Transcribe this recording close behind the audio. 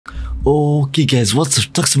Okay guys, what's up,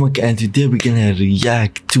 Toxic, and today we're gonna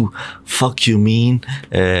react to Fuck You Mean,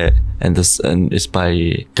 and it's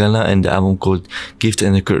by Gunna and the album called Gift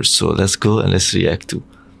and a Curse. So let's go and let's react to.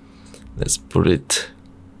 Let's put it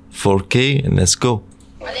 4K and let's go.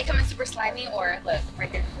 Are they coming super slimy or look right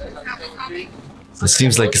here? It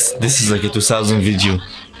seems like this is like a 2000 video.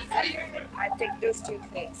 I think those two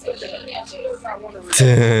things. Look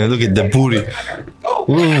at the booty.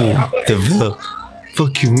 Ooh, the veil.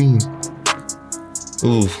 Fuck you mean?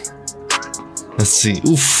 Ooh. Let's see.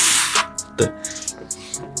 Oof.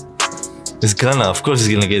 It's Gunna. Of course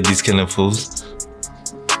he's gonna get these kind of photos.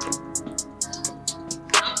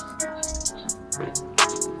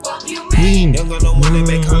 Mean.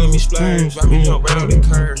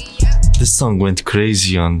 This song went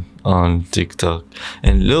crazy on TikTok.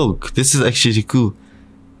 And look, this is actually cool.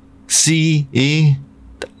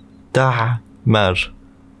 Mar.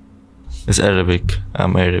 It's Arabic.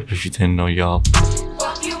 I'm Arab if you didn't know, y'all.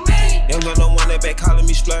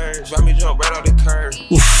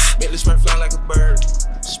 Oof. Make this man fly like a bird.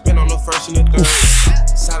 Spin on the first and the third.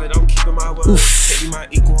 Solid, I'm keeping my word. Take my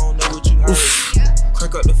equal, I don't know what you heard.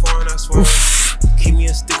 Crack up the foreign, I swear. Keep me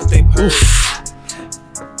a stick if they purr.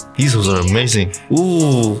 These ones are amazing.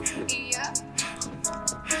 Ooh.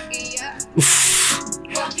 Oof.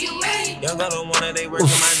 Young girl don't wanna, they working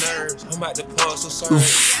my nerves. I'm about to pause, so sorry.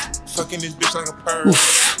 Fucking this bitch like a perv.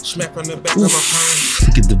 Smack from the back of my palm.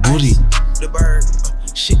 Look at the booty. The bird.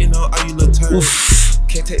 Shitting on all you little turds.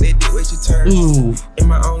 Can't take that dick, wait your turn. In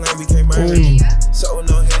my own line, we can't merge. So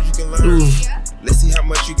no head, you can learn. Let's see how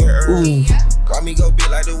much you can earn. Got me go big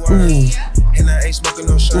like the worm. And I ain't smoking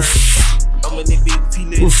no shirt. I'm in the big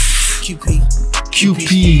P-list. QP.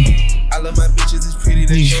 I love my bitches, it's pretty.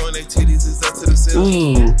 They showing their titties, it's up to the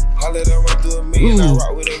ceiling. All of them run through a million. I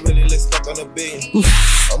rock with them, really, let's fuck on a billion.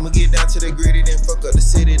 I'ma get down to the gritty, then fuck up the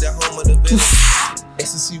city, the home of the village.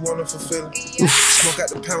 Ecstasy wanna fulfill it. Smoke out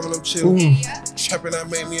the pound when I'm chillin'. Trappin', I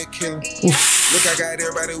made me a killer. Look, I got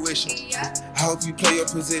everybody wishing. I hope you play your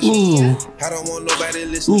position. I don't want nobody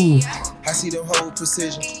listening. I see them whole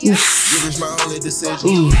precision. It was my only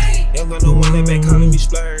decision. Young got no one that back calling me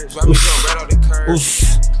splurge. Why me jump right off the curb?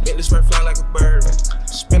 Make this man fly like a bird.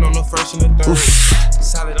 Spin on the first and the third.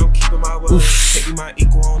 Solid, I'm keeping my word. Take me my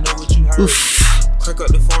equal, I don't know what you heard. Crack up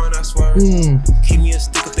the foreign, I swear. Keep me a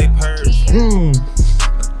stick if they purge.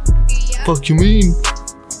 Fuck you mean?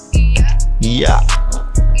 Yeah.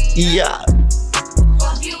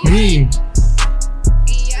 Mean.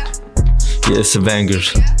 Yeah, it's a banger.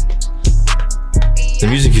 The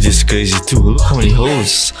music video is crazy too. Look how many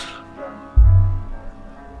hoes.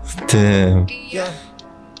 Damn.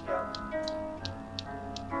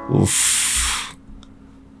 Oof.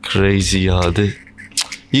 Crazy, y'all.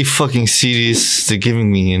 You fucking serious? They're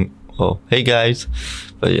giving me an. Oh, hey guys.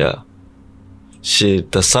 But yeah.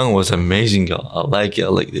 Shit, the song was amazing, y'all. I like it. I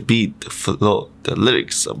like the beat, the flow, the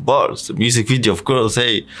lyrics, the bars, the music video. Of course,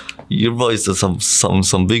 hey, your boys are some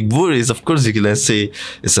big booties. Of course, you can say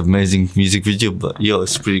it's amazing music video, but yo,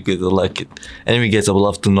 it's pretty good. I like it. Anyway, guys, I would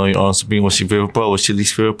love to know your answer. What's your favorite part? What's your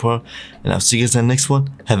least favorite part? And I'll see you guys in the next one.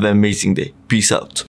 Have an amazing day. Peace out.